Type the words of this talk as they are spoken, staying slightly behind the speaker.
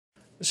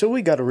So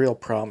we got a real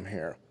problem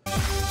here.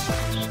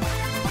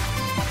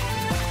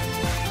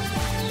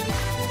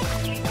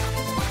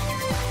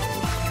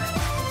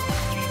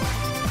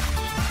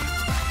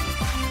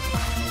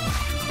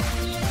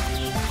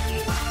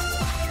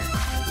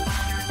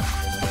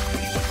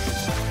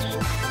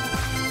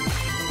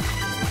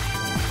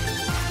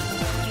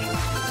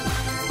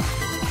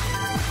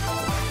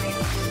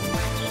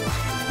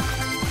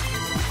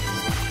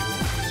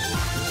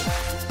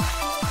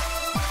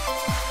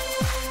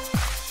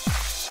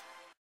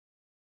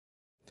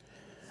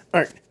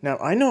 Alright, now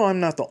I know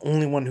I'm not the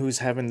only one who's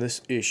having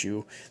this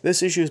issue.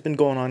 This issue has been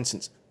going on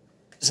since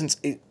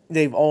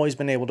they've always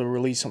been able to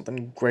release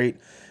something great,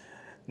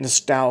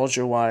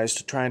 nostalgia-wise,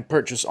 to try and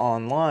purchase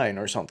online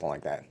or something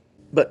like that.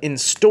 But in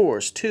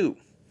stores, too.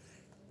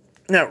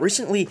 Now,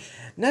 recently,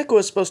 NECA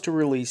was supposed to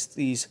release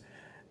these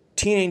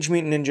Teenage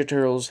Mutant Ninja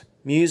Turtles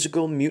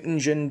Musical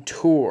Mutagen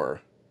Tour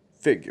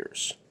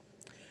figures.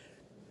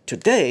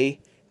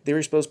 Today, they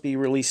were supposed to be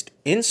released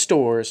in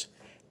stores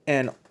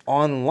and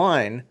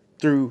online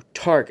through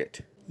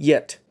Target.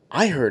 Yet,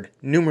 I heard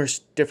numerous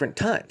different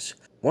times.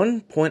 One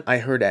point I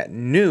heard at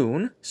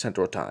noon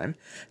Central Time,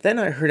 then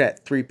I heard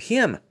at 3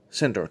 p.m.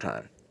 Central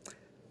Time.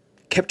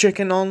 Kept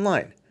checking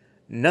online.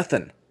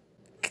 Nothing.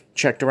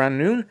 Checked around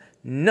noon.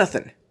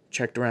 Nothing.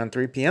 Checked around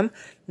 3 p.m.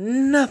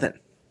 Nothing.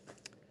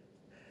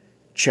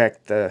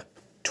 Checked the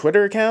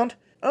Twitter account.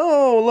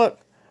 Oh, look.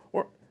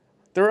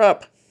 They're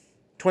up.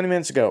 20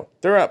 minutes ago.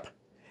 They're up.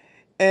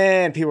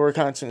 And people were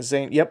constantly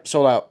saying, yep,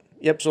 sold out.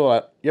 Yep, sold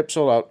out. Yep,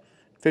 sold out.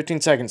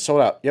 15 seconds,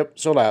 sold out. Yep,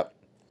 sold out.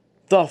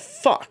 The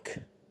fuck?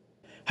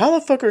 How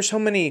the fuck are so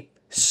many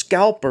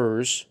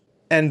scalpers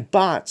and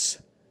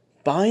bots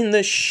buying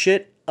this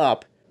shit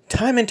up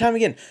time and time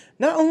again?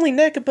 Not only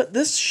NECA, but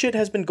this shit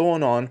has been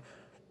going on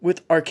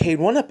with Arcade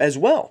 1-Up as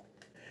well.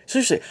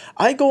 Seriously,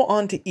 I go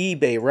on to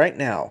eBay right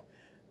now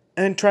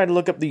and try to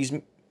look up these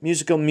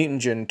Musical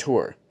Mutagen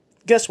Tour.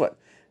 Guess what?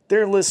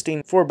 They're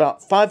listing for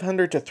about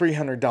 $500 to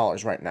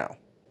 $300 right now.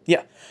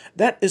 Yeah,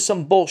 that is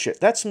some bullshit.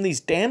 That's some of these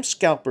damn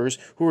scalpers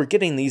who are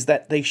getting these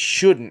that they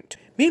shouldn't.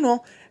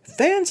 Meanwhile,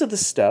 fans of the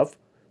stuff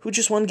who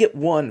just want to get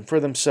one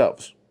for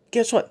themselves.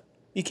 Guess what?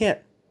 You can't.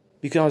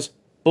 Because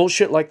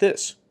bullshit like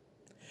this.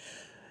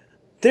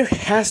 There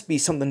has to be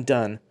something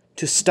done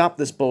to stop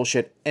this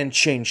bullshit and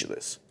change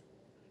this.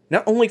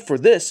 Not only for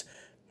this,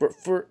 but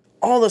for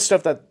all the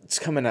stuff that's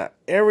coming out.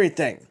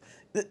 Everything.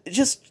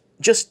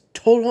 Just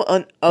total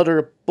and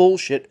utter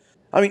bullshit.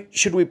 I mean,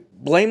 should we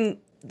blame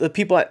the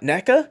people at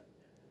NECA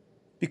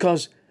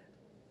because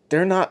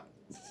they're not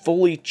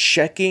fully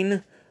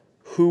checking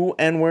who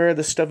and where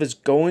the stuff is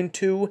going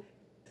to?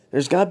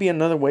 There's got to be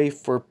another way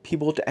for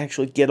people to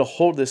actually get a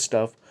hold of this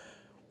stuff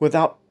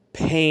without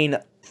paying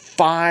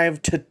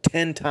 5 to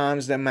 10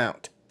 times the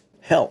amount.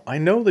 Hell, I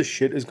know this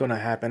shit is going to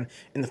happen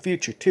in the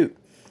future too,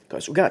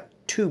 because we got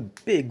 2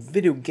 big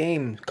video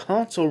game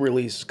console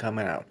releases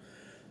coming out.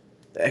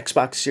 The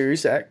Xbox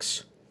Series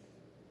X,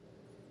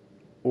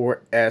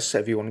 or S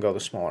if you want to go the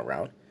smaller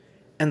route,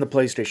 and the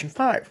PlayStation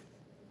 5.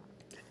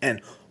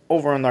 And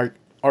over on the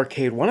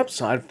Arcade 1-Up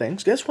side of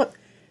things, guess what?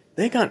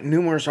 They got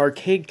numerous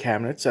arcade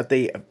cabinets that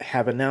they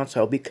have announced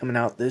will be coming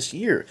out this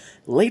year,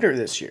 later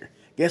this year.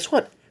 Guess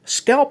what?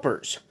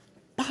 Scalpers,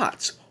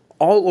 bots,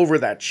 all over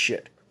that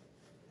shit.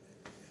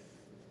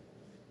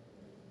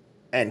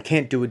 And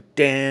can't do a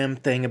damn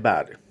thing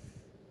about it.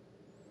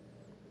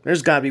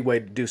 There's got to be a way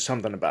to do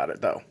something about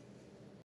it, though.